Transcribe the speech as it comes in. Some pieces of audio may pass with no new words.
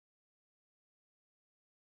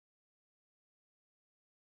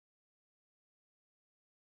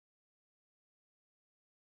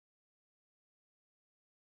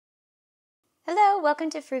Hello,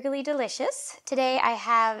 welcome to Frugally Delicious. Today I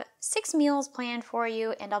have 6 meals planned for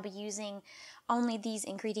you and I'll be using only these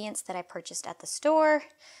ingredients that I purchased at the store.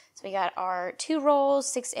 So we got our 2 rolls,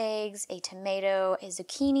 6 eggs, a tomato, a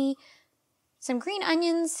zucchini, some green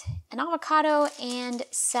onions, an avocado, and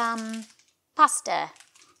some pasta.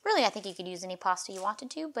 Really, I think you could use any pasta you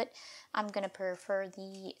wanted to, but I'm going to prefer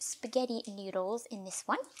the spaghetti noodles in this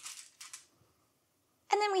one.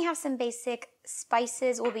 And then we have some basic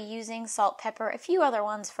spices we'll be using, salt, pepper, a few other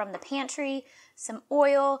ones from the pantry, some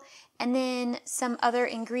oil, and then some other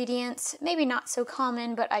ingredients, maybe not so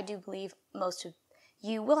common, but I do believe most of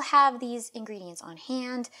you will have these ingredients on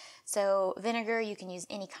hand. So vinegar, you can use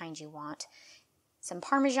any kind you want. Some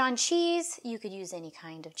Parmesan cheese, you could use any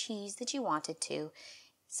kind of cheese that you wanted to.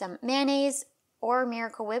 Some mayonnaise or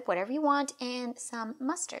Miracle Whip, whatever you want, and some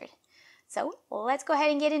mustard. So let's go ahead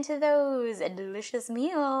and get into those delicious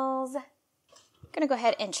meals. I'm gonna go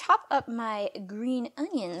ahead and chop up my green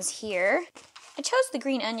onions here. I chose the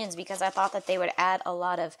green onions because I thought that they would add a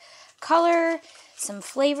lot of color, some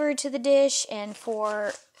flavor to the dish, and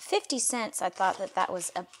for 50 cents, I thought that that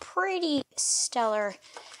was a pretty stellar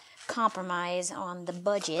compromise on the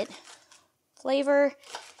budget. Flavor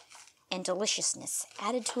and deliciousness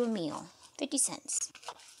added to a meal. 50 cents.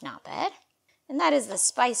 Not bad. And that is the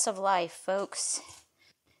spice of life, folks.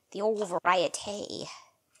 The old variety.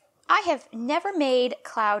 I have never made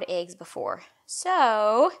cloud eggs before,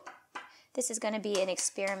 so this is going to be an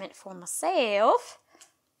experiment for myself.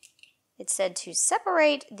 It said to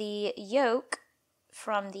separate the yolk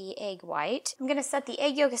from the egg white. I'm going to set the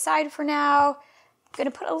egg yolk aside for now. I'm going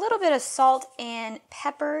to put a little bit of salt and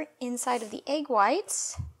pepper inside of the egg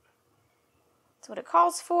whites. That's what it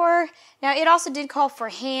calls for. Now, it also did call for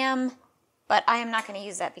ham, but I am not going to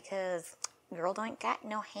use that because girl don't got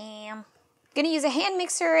no ham. I'm going to use a hand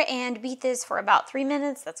mixer and beat this for about 3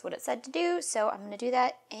 minutes. That's what it said to do. So I'm going to do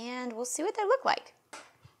that and we'll see what they look like.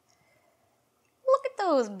 Look at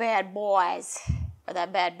those bad boys. Or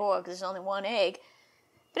that bad boy because there's only one egg.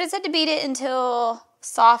 But it said to beat it until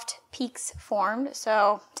soft peaks formed.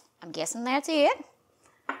 So I'm guessing that's it.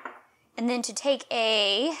 And then to take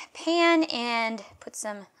a pan and put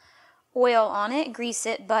some oil on it, grease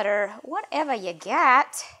it, butter, whatever you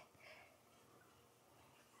got.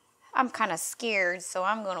 I'm kind of scared, so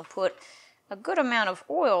I'm going to put a good amount of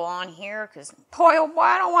oil on here because, boy, oh boy,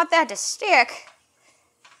 I don't want that to stick.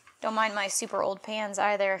 Don't mind my super old pans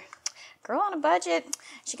either. Girl on a budget,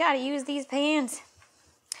 she got to use these pans.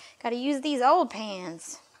 Got to use these old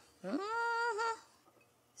pans.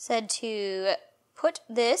 Said to put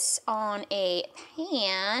this on a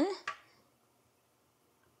pan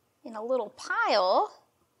in a little pile.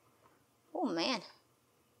 Oh man,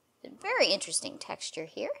 very interesting texture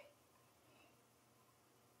here.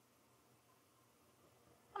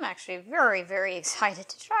 I'm actually very, very excited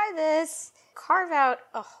to try this. Carve out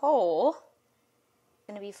a hole. It's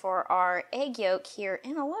going to be for our egg yolk here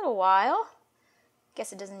in a little while.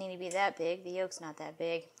 Guess it doesn't need to be that big. The yolk's not that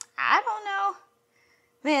big. I don't know.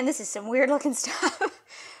 Man, this is some weird looking stuff.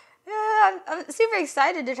 I'm super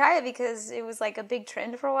excited to try it because it was like a big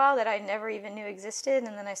trend for a while that I never even knew existed,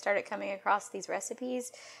 and then I started coming across these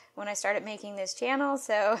recipes when I started making this channel,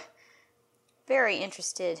 so very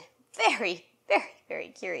interested, very, very, very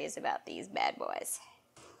curious about these bad boys.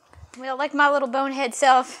 Well, like my little bonehead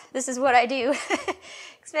self, this is what I do,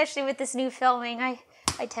 especially with this new filming. I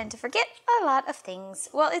tend to forget a lot of things.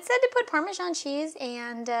 Well, it said to put Parmesan cheese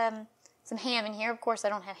and some ham in here. Of course, I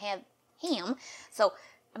don't have ham, so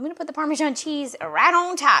I'm going to put the Parmesan cheese right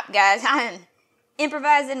on top, guys. I'm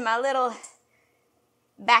improvising my little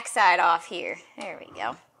backside off here. There we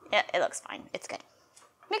go. Yeah, it looks fine. It's good.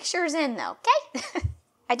 Mixture's in, though, okay?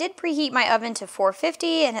 I did preheat my oven to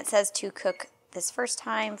 450, and it says to cook this first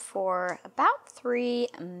time for about 3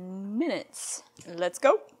 minutes. Let's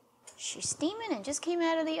go. She's steaming and just came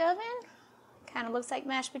out of the oven. Kind of looks like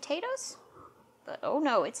mashed potatoes, but oh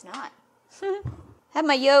no, it's not. Have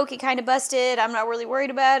my yolk, it kind of busted. I'm not really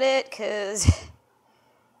worried about it because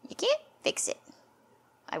you can't fix it.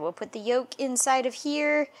 I will put the yolk inside of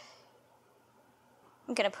here.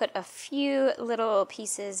 I'm going to put a few little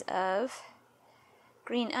pieces of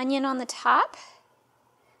green onion on the top.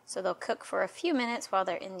 So they'll cook for a few minutes while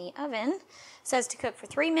they're in the oven. It says to cook for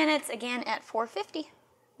 3 minutes, again at 450.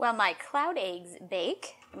 While my cloud eggs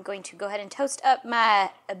bake, I'm going to go ahead and toast up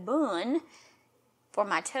my bun. For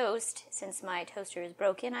my toast, since my toaster is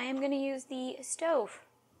broken, I am going to use the stove.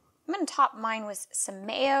 I'm going to top mine with some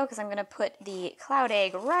mayo because I'm going to put the cloud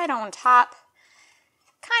egg right on top.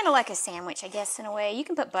 Kind of like a sandwich, I guess, in a way. You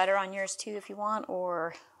can put butter on yours too if you want,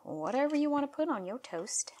 or whatever you want to put on your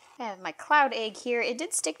toast. I have my cloud egg here. It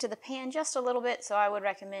did stick to the pan just a little bit, so I would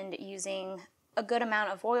recommend using a good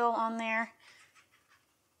amount of oil on there.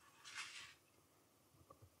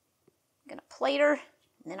 I'm gonna plate her,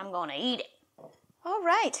 and then I'm gonna eat it. All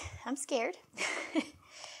right, I'm scared.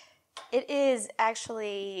 It is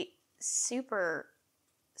actually super,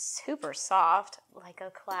 super soft, like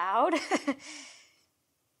a cloud.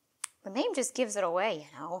 The name just gives it away,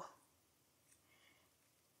 you know.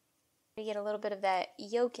 You get a little bit of that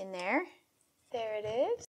yolk in there. There it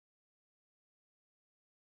is.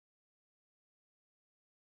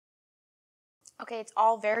 Okay, it's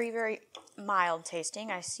all very, very mild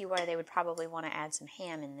tasting. I see why they would probably want to add some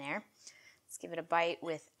ham in there. Let's give it a bite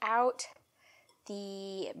without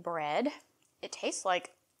the bread. It tastes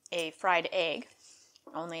like a fried egg,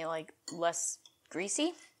 only like less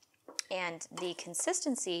greasy, and the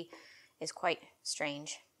consistency is quite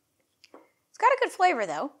strange. It's got a good flavor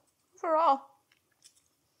though, overall.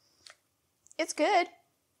 It's good.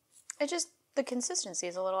 The consistency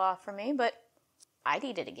is a little off for me, but I'd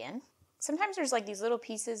eat it again. Sometimes there's like these little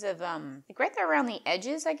pieces of, like right there around the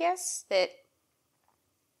edges, I guess, that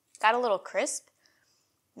got a little crisp.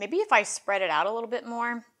 Maybe if I spread it out a little bit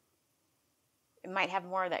more, it might have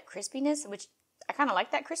more of that crispiness, which I kind of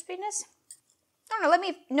like that crispiness. I don't know, let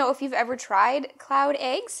me know if you've ever tried cloud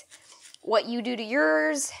eggs, what you do to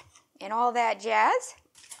yours, and all that jazz.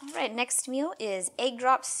 All right, next meal is egg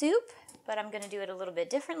drop soup, but I'm gonna do it a little bit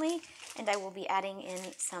differently, and I will be adding in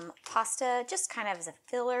some pasta, just kind of as a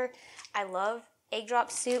filler. I love egg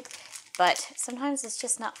drop soup, but sometimes it's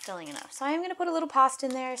just not filling enough. So I am gonna put a little pasta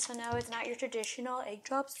in there, so no, it's not your traditional egg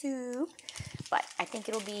drop soup, but I think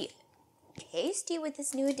it'll be tasty with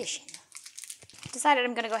this new addition. Decided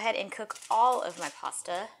I'm gonna go ahead and cook all of my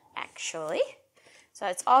pasta, actually. So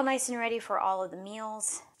it's all nice and ready for all of the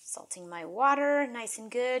meals. Salting my water nice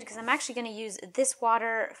and good, because I'm actually gonna use this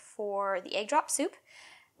water for the egg drop soup.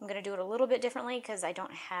 I'm gonna do it a little bit differently because I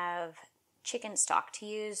don't have chicken stock to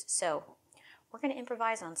use, so we're gonna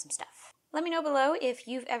improvise on some stuff. Let me know below if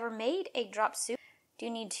you've ever made egg drop soup. Do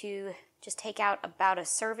need to just take out about a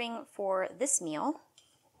serving for this meal.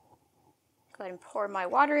 Go ahead and pour my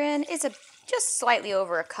water in. It's just slightly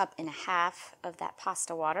over a cup and a half of that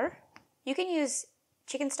pasta water. You can use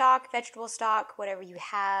chicken stock, vegetable stock, whatever you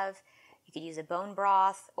have. You could use a bone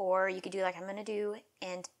broth, or you could do like I'm gonna do,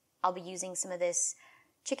 and I'll be using some of this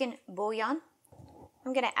chicken bouillon.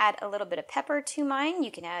 I'm gonna add a little bit of pepper to mine.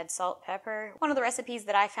 You can add salt, pepper. One of the recipes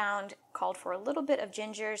that I found called for a little bit of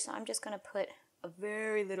ginger, so I'm just gonna put a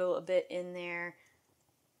very little bit in there.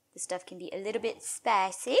 This stuff can be a little bit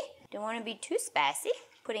spicy. Don't wanna be too spicy.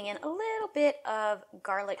 Putting in a little bit of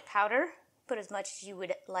garlic powder. Put as much as you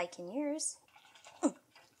would like in yours.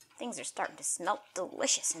 Things are starting to smell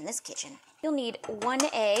delicious in this kitchen. You'll need 1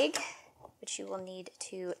 egg, which you will need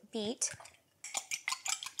to beat.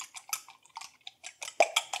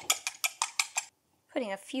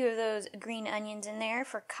 Putting a few of those green onions in there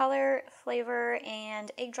for color, flavor,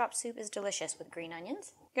 and egg drop soup is delicious with green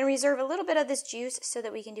onions. I'm going to reserve a little bit of this juice so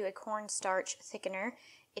that we can do a cornstarch thickener.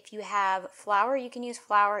 If you have flour, you can use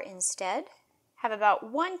flour instead. Have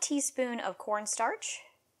about 1 teaspoon of cornstarch.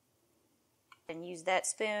 And use that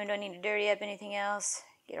spoon, don't need to dirty up anything else.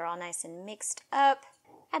 Get it all nice and mixed up.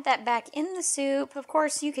 Add that back in the soup. Of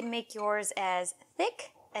course, you can make yours as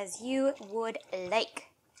thick as you would like.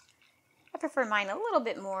 I prefer mine a little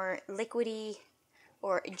bit more liquidy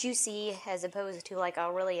or juicy as opposed to like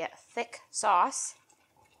a really thick sauce.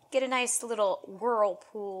 Get a nice little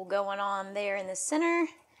whirlpool going on there in the center.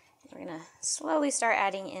 We're gonna slowly start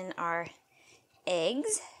adding in our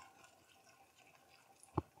eggs.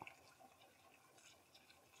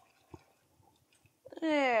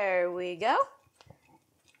 There we go.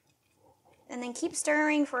 And then keep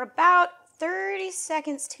stirring for about 30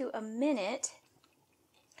 seconds to a minute.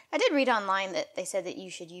 I did read online that they said that you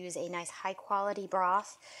should use a nice high quality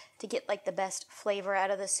broth to get like the best flavor out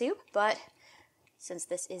of the soup, but since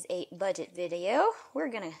this is a budget video, we're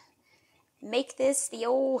gonna make this the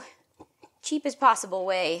old cheapest possible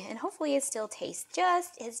way, and hopefully it still tastes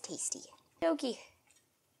just as tasty. Okay,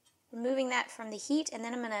 removing that from the heat, and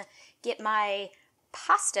then I'm gonna get my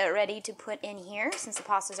pasta ready to put in here. Since the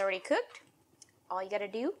pasta's already cooked, all you gotta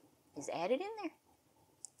do is add it in there.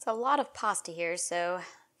 It's a lot of pasta here, so I'm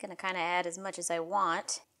gonna kind of add as much as I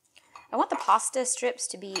want. I want the pasta strips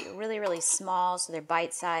to be really, really small, so they're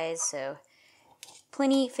bite-sized, so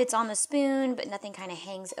plenty fits on the spoon, but nothing kind of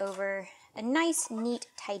hangs over. A nice, neat,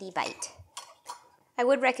 tidy bite. I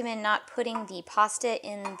would recommend not putting the pasta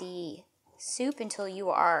in the soup until you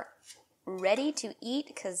are ready to eat,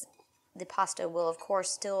 because the pasta will, of course,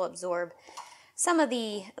 still absorb some of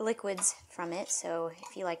the liquids from it. So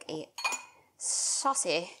if you like a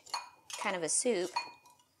saucy kind of a soup,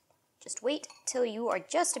 just wait till you are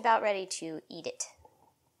just about ready to eat it.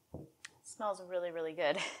 It smells really, really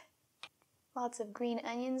good. Lots of green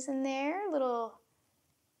onions in there, little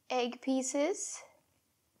egg pieces,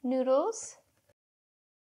 noodles.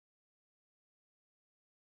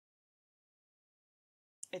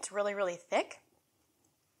 It's really, really thick.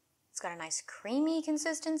 It's got a nice creamy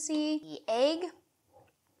consistency. The egg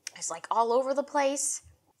is like all over the place.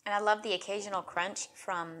 And I love the occasional crunch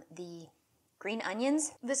from the green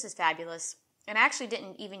onions. This is fabulous. And I actually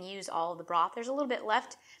didn't even use all of the broth. There's a little bit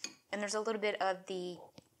left, and there's a little bit of the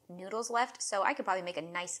noodles left. So I could probably make a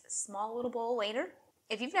nice small little bowl later.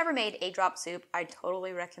 If you've never made a drop soup, I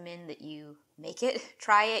totally recommend that you make it.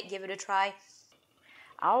 Try it, give it a try.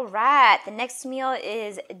 All right, the next meal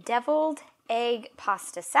is deviled egg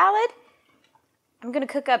pasta salad. I'm gonna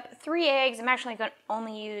cook up 3 eggs. I'm actually gonna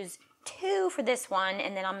only use 2 for this one,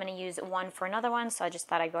 and then I'm gonna use 1 for another one. So I just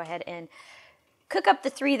thought I'd go ahead and cook up the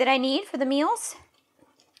 3 that I need for the meals.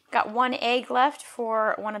 Got 1 egg left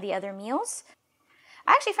for one of the other meals.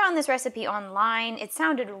 I actually found this recipe online. It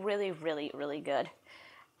sounded really, really, really good.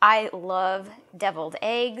 I love deviled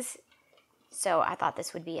eggs. So I thought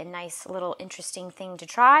this would be a nice little interesting thing to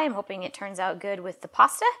try. I'm hoping it turns out good with the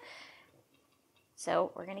pasta.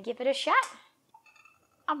 So we're gonna give it a shot.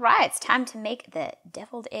 All right, it's time to make the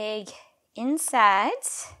deviled egg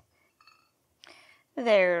insides.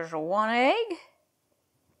 There's 1 egg,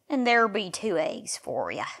 and there'll be 2 eggs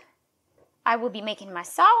for you. I will be making my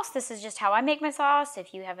sauce. This is just how I make my sauce.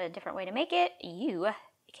 If you have a different way to make it, you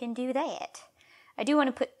can do that. I do want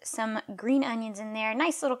to put some green onions in there.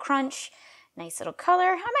 Nice little crunch. Nice little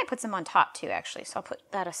color. I might put some on top too, actually, so I'll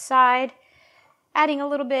put that aside. Adding a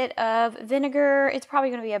little bit of vinegar. It's probably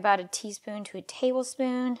going to be about a teaspoon to a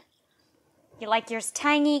tablespoon. You like yours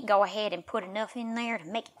tangy? Go ahead and put enough in there to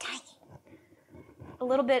make it tangy. A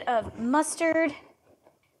little bit of mustard.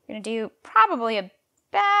 We're going to do probably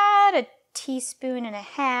about a teaspoon and a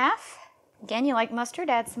half. Again, you like mustard,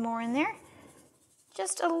 add some more in there.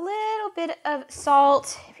 Just a little bit of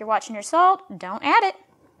salt. If you're watching your salt, don't add it.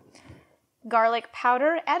 Garlic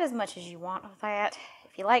powder, add as much as you want of that.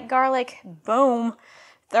 If you like garlic, boom,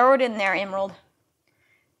 throw it in there, Emerald.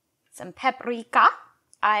 Some paprika.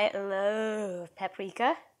 I love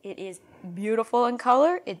paprika. It is beautiful in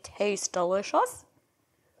color. It tastes delicious.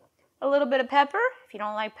 A little bit of pepper. If you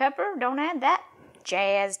don't like pepper, don't add that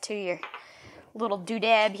jazz to your little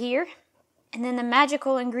doodad here. And then the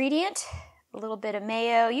magical ingredient, a little bit of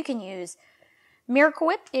mayo. You can use Miracle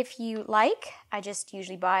Whip if you like. I just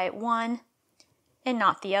usually buy 1 and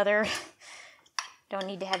not the other. Don't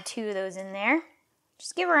need to have 2 of those in there.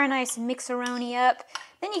 Just give her a nice mixeroni up.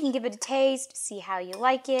 Then you can give it a taste, see how you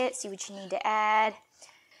like it, see what you need to add.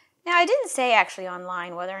 Now, I didn't say actually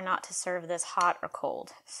online whether or not to serve this hot or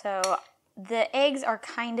cold. So the eggs are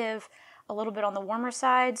kind of a little bit on the warmer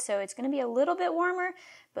side, so it's going to be a little bit warmer,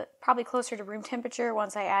 but probably closer to room temperature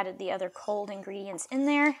once I added the other cold ingredients in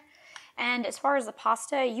there. And as far as the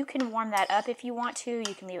pasta, you can warm that up if you want to.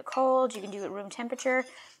 You can leave it cold. You can do it room temperature.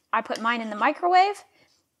 I put mine in the microwave,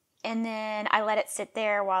 and then I let it sit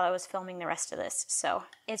there while I was filming the rest of this. So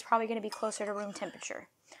it's probably going to be closer to room temperature.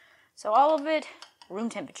 So all of it, room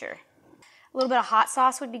temperature. A little bit of hot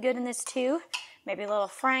sauce would be good in this too. Maybe a little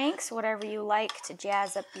Frank's, whatever you like to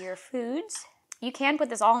jazz up your foods. You can put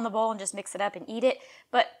this all in the bowl and just mix it up and eat it,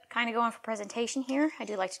 but kind of going for presentation here, I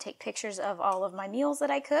do like to take pictures of all of my meals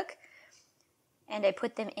that I cook. And I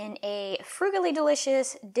put them in a frugally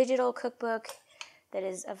delicious digital cookbook that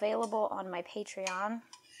is available on my Patreon.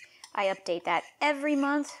 I update that every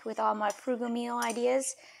month with all my frugal meal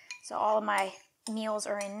ideas. So all of my meals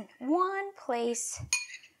are in one place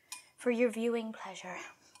for your viewing pleasure.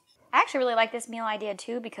 I actually really like this meal idea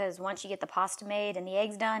too, because once you get the pasta made and the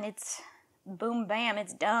eggs done, it's boom, bam,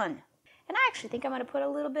 it's done. And I actually think I'm going to put a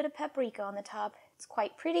little bit of paprika on the top. It's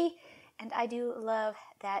quite pretty, and I do love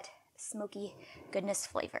that smoky goodness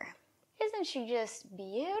flavor. Isn't she just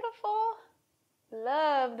beautiful?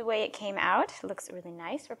 Love the way it came out. It looks really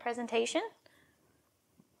nice for presentation.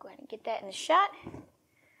 Go ahead and get that in the shot.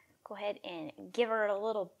 Go ahead and give her a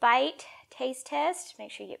little bite, taste test.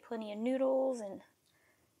 Make sure you get plenty of noodles and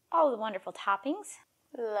all the wonderful toppings.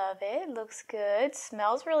 Love it. Looks good.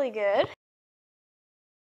 Smells really good.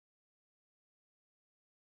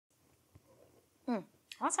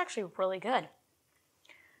 That's actually really good.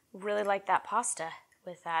 Really like that pasta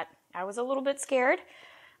with that. I was a little bit scared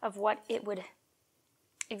of what it would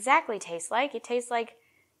exactly taste like. It tastes like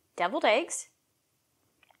deviled eggs,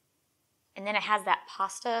 and then it has that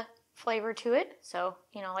pasta flavor to it. So,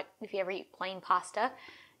 you know, like if you ever eat plain pasta,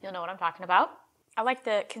 you'll know what I'm talking about. I like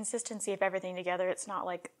the consistency of everything together. It's not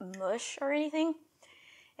like mush or anything.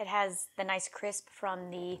 It has the nice crisp from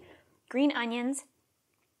the green onions.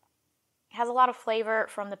 It has a lot of flavor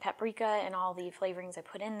from the paprika and all the flavorings I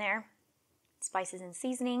put in there. Spices and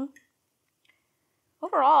seasoning.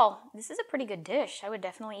 Overall, this is a pretty good dish. I would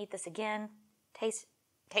definitely eat this again.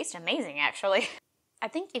 Tastes amazing, actually. I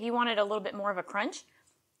think if you wanted a little bit more of a crunch,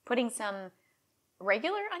 putting some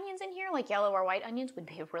regular onions in here, like yellow or white onions, would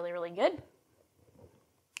be really, really good.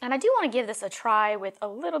 And I do want to give this a try with a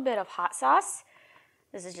little bit of hot sauce.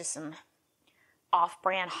 This is just some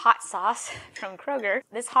off-brand hot sauce from Kroger.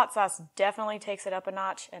 This hot sauce definitely takes it up a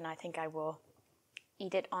notch, and I think I will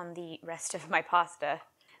eat it on the rest of my pasta.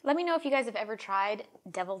 Let me know if you guys have ever tried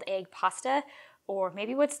deviled egg pasta, or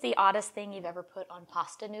maybe what's the oddest thing you've ever put on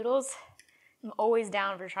pasta noodles. I'm always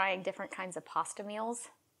down for trying different kinds of pasta meals.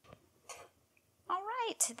 All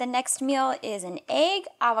right, the next meal is an egg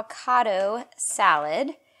avocado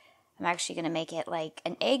salad. I'm actually gonna make it like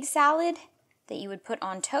an egg salad that you would put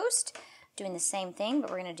on toast. Doing the same thing, but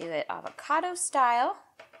we're gonna do it avocado style.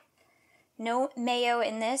 No mayo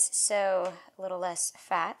in this, so a little less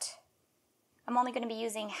fat. I'm only going to be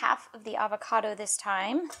using half of the avocado this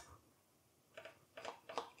time.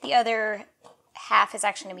 The other half is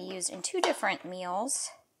actually going to be used in 2 different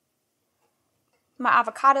meals. My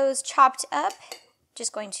avocados chopped up.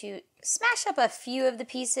 Just going to smash up a few of the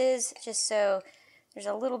pieces just so there's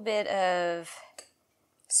a little bit of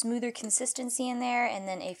smoother consistency in there, and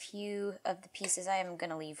then a few of the pieces I am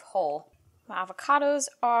going to leave whole. My avocados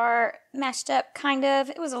are mashed up, kind of.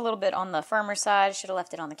 It was a little bit on the firmer side. Should have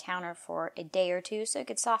left it on the counter for a day or two so it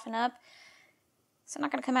could soften up. It's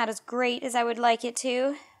not going to come out as great as I would like it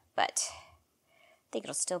to, but I think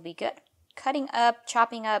it'll still be good.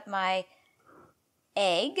 Chopping up my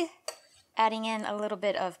egg, adding in a little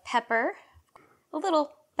bit of pepper, a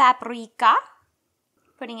little paprika,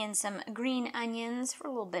 putting in some green onions for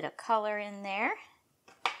a little bit of color in there.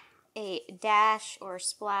 A dash or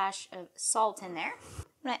splash of salt in there. I'm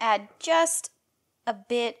going to add just a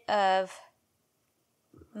bit of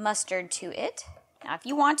mustard to it. Now, if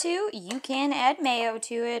you want to, you can add mayo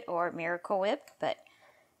to it or Miracle Whip, but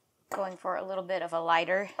going for a little bit of a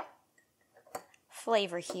lighter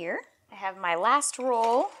flavor here. I have my last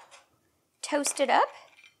roll toasted up.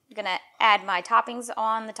 I'm going to add my toppings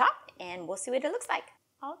on the top, and we'll see what it looks like.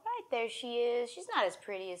 All right, there she is. She's not as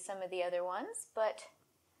pretty as some of the other ones, but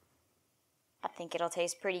I think it'll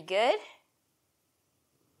taste pretty good.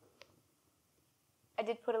 I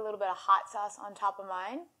did put a little bit of hot sauce on top of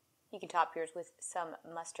mine. You can top yours with some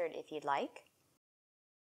mustard if you'd like.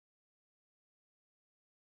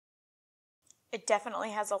 It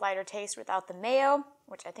definitely has a lighter taste without the mayo,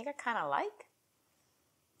 which I think I kind of like.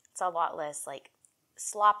 It's a lot less like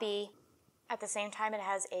sloppy. At the same time, it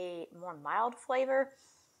has a more mild flavor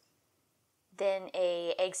than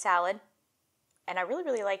an egg salad. And I really,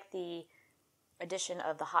 really like the addition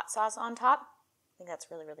of the hot sauce on top. I think that's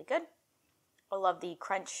really, really good. I love the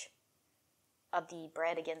crunch of the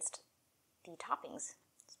bread against the toppings.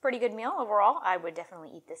 It's a pretty good meal overall. I would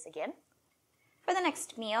definitely eat this again. For the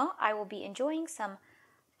next meal, I will be enjoying some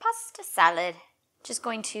pasta salad. Just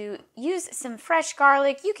going to use some fresh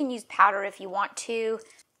garlic. You can use powder if you want to.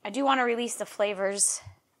 I do want to release the flavors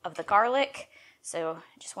of the garlic, so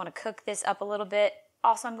I just want to cook this up a little bit.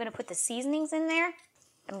 Also, I'm going to put the seasonings in there.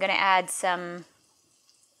 I'm going to add some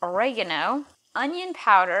oregano, onion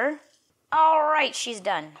powder. All right, she's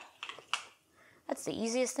done. That's the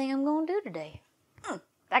easiest thing I'm going to do today.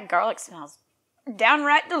 That garlic smells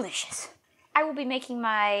downright delicious. I will be making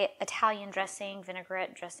my Italian dressing,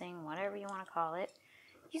 vinaigrette dressing, whatever you want to call it,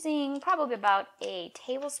 using probably about a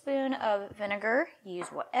tablespoon of vinegar. Use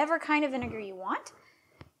whatever kind of vinegar you want.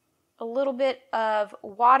 A little bit of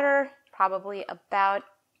water, probably about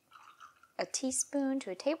a teaspoon to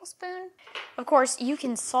a tablespoon. Of course, you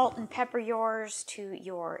can salt and pepper yours to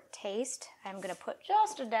your taste. I'm going to put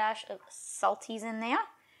just a dash of salties in there.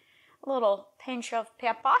 A little pinch of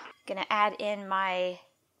pepper. Going to add in my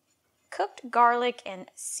cooked garlic and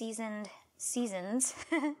seasons.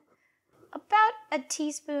 About a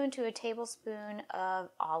teaspoon to a tablespoon of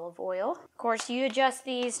olive oil. Of course, you adjust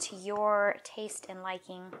these to your taste and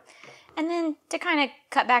liking. And then to kind of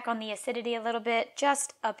cut back on the acidity a little bit,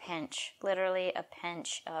 just a pinch, literally a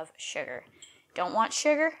pinch of sugar. Don't want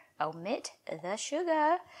sugar? Omit the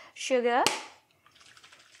sugar. Sugar.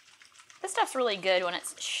 This stuff's really good when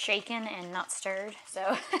it's shaken and not stirred,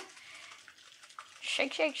 so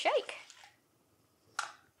shake, shake, shake.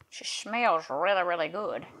 She smells really, really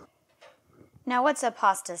good. Now what's a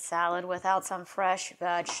pasta salad without some fresh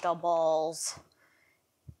vegetables?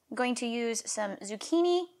 I'm going to use some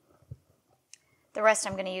zucchini. The rest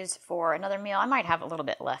I'm going to use for another meal. I might have a little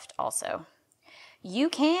bit left also. You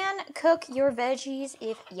can cook your veggies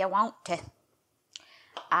if you want to.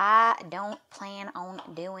 I don't plan on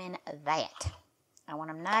doing that. I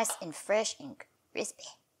want them nice and fresh and crispy.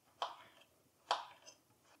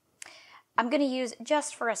 I'm going to use,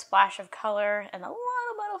 just for a splash of color and a little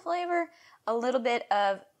bit of flavor, a little bit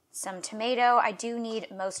of some tomato. I do need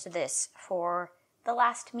most of this for the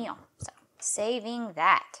last meal, so saving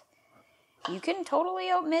that. You can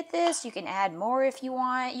totally omit this. You can add more if you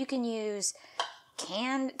want. You can use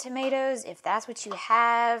canned tomatoes if that's what you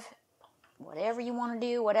have. Whatever you want to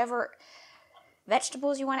do, whatever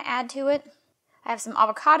vegetables you want to add to it. I have some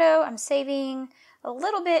avocado. I'm saving a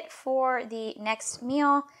little bit for the next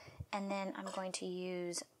meal, and then I'm going to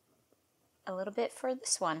use a little bit for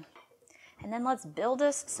this one. And then let's build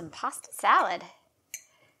us some pasta salad.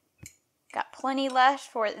 Got plenty left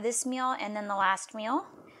for this meal and then the last meal.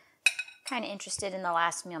 Kind of interested in the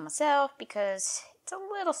last meal myself because it's a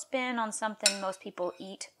little spin on something most people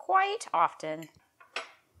eat quite often.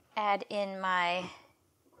 Add in my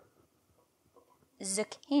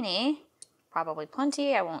zucchini, probably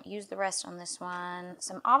plenty. I won't use the rest on this one.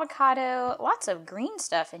 Some avocado, lots of green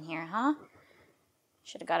stuff in here, huh?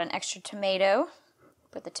 Should have got an extra tomato.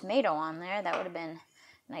 Put the tomato on there. That would have been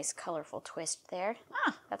a nice colorful twist there.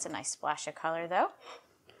 Ah, that's a nice splash of color though.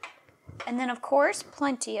 And then of course,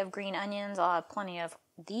 plenty of green onions. I'll have plenty of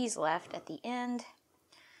these left at the end.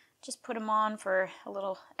 Just put them on for a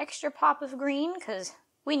little extra pop of green because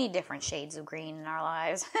we need different shades of green in our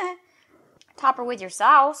lives. Top her with your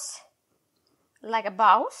sauce, like a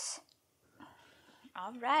boss.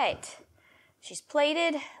 All right, she's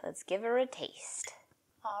plated. Let's give her a taste.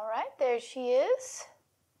 All right, there she is.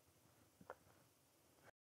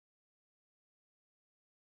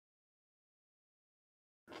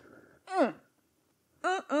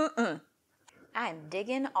 I am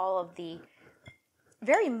digging all of the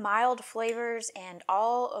very mild flavors and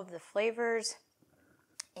all of the flavors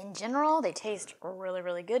in general. They taste really,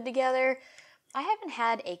 really good together. I haven't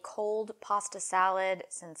had a cold pasta salad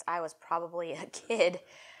since I was probably a kid,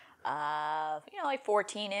 like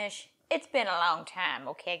 14-ish. It's been a long time,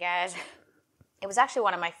 okay, guys? It was actually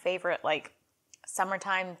one of my favorite,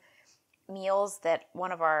 summertime meals that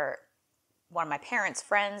one of my parents'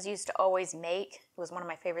 friends used to always make. It was one of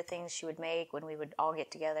my favorite things she would make when we would all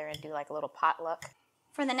get together and do a little potluck.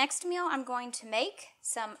 For the next meal, I'm going to make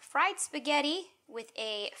some fried spaghetti with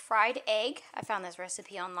a fried egg. I found this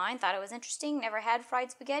recipe online, thought it was interesting, never had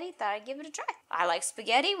fried spaghetti, thought I'd give it a try. I like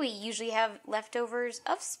spaghetti. We usually have leftovers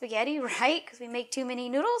of spaghetti, right? Because we make too many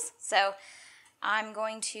noodles. So I'm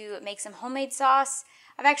going to make some homemade sauce.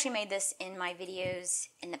 I've actually made this in my videos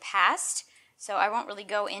in the past, so I won't really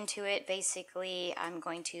go into it. Basically, I'm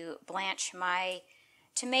going to blanch my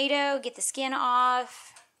tomato, get the skin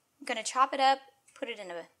off. I'm going to chop it up, put it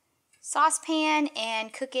in a saucepan,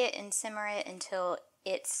 and cook it and simmer it until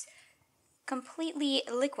it's completely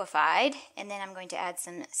liquefied. And then I'm going to add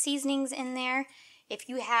some seasonings in there. If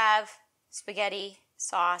you have spaghetti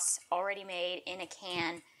sauce already made in a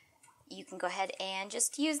can, you can go ahead and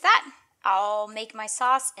just use that. I'll make my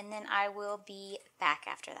sauce and then I will be back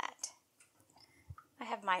after that. I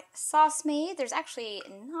have my sauce made. There's actually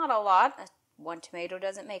not a lot. One tomato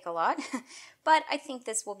doesn't make a lot, but I think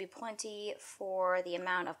this will be plenty for the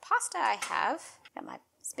amount of pasta I have. Got my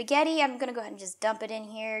spaghetti. I'm gonna go ahead and just dump it in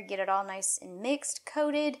here, get it all nice and mixed,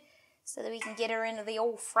 coated, so that we can get her into the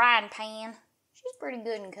old frying pan. She's pretty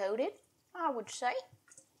good and coated, I would say.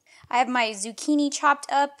 I have my zucchini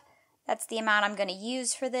chopped up. That's the amount I'm gonna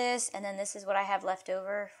use for this, and then this is what I have left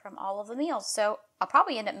over from all of the meals. So I'll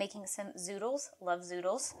probably end up making some zoodles. Love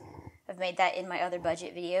zoodles. I've made that in my other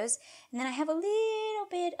budget videos. And then I have a little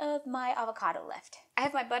bit of my avocado left. I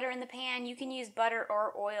have my butter in the pan. You can use butter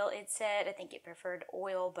or oil, it said. I think it preferred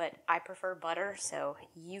oil, but I prefer butter, so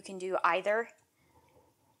you can do either.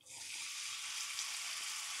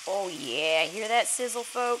 Oh yeah, hear that sizzle,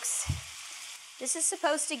 folks? This is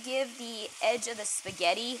supposed to give the edge of the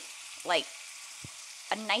spaghetti like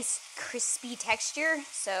a nice crispy texture,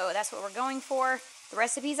 so that's what we're going for. The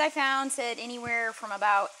recipes I found said anywhere from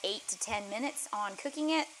about 8 to 10 minutes on cooking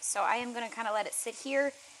it, so I am going to kind of let it sit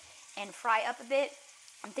here and fry up a bit.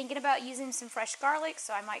 I'm thinking about using some fresh garlic,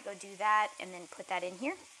 so I might go do that and then put that in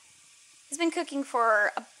here. It's been cooking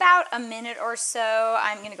for about a minute or so.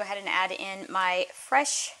 I'm going to go ahead and add in my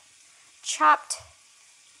fresh chopped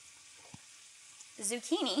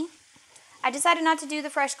zucchini. I decided not to do the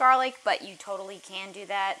fresh garlic, but you totally can do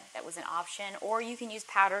that. That was an option, or you can use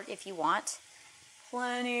powdered if you want.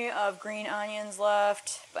 plenty of green onions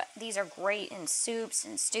left, but these are great in soups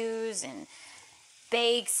and stews and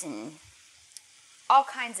bakes and all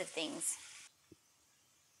kinds of things.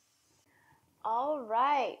 All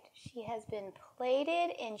right, she has been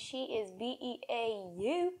plated and she is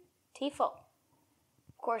beautiful.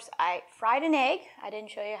 Of course, I fried an egg. I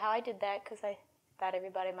didn't show you how I did that because I thought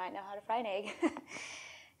everybody might know how to fry an egg.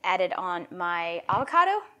 Added on my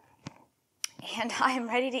avocado, and I am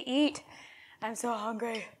ready to eat. I'm so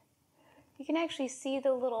hungry. You can actually see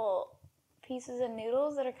the little pieces of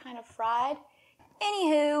noodles that are kind of fried.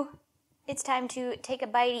 Anywho, it's time to take a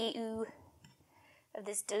bitey of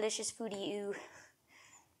this delicious foodie.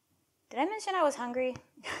 Did I mention I was hungry?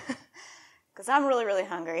 Because I'm really, really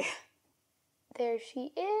hungry. There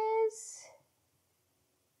she is.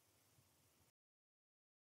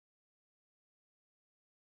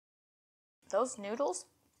 Those noodles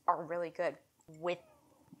are really good. With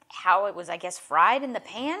how it was, I guess, fried in the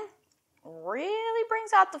pan, really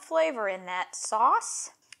brings out the flavor in that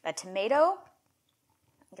sauce. That tomato.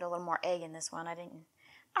 Get a little more egg in this one. I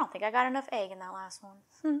don't think I got enough egg in that last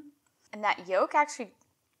one. And that yolk actually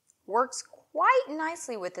works quite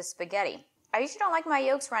nicely with the spaghetti. I usually don't like my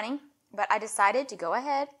yolks running, but I decided to go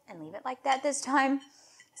ahead and leave it like that this time,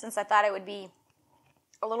 since I thought it would be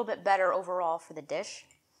a little bit better overall for the dish.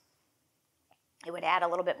 It would add a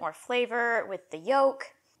little bit more flavor with the yolk.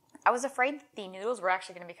 I was afraid the noodles were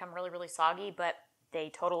actually going to become really, really soggy, but they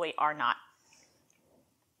totally are not.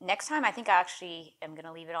 Next time, I think I actually am going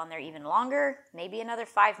to leave it on there even longer, maybe another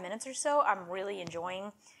 5 minutes or so. I'm really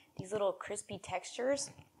enjoying these little crispy textures.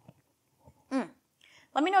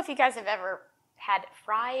 Let me know if you guys have ever had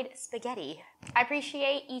fried spaghetti. I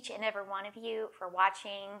appreciate each and every one of you for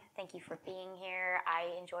watching. Thank you for being here.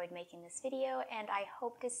 I enjoyed making this video, and I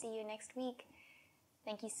hope to see you next week.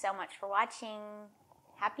 Thank you so much for watching.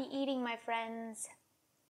 Happy eating, my friends.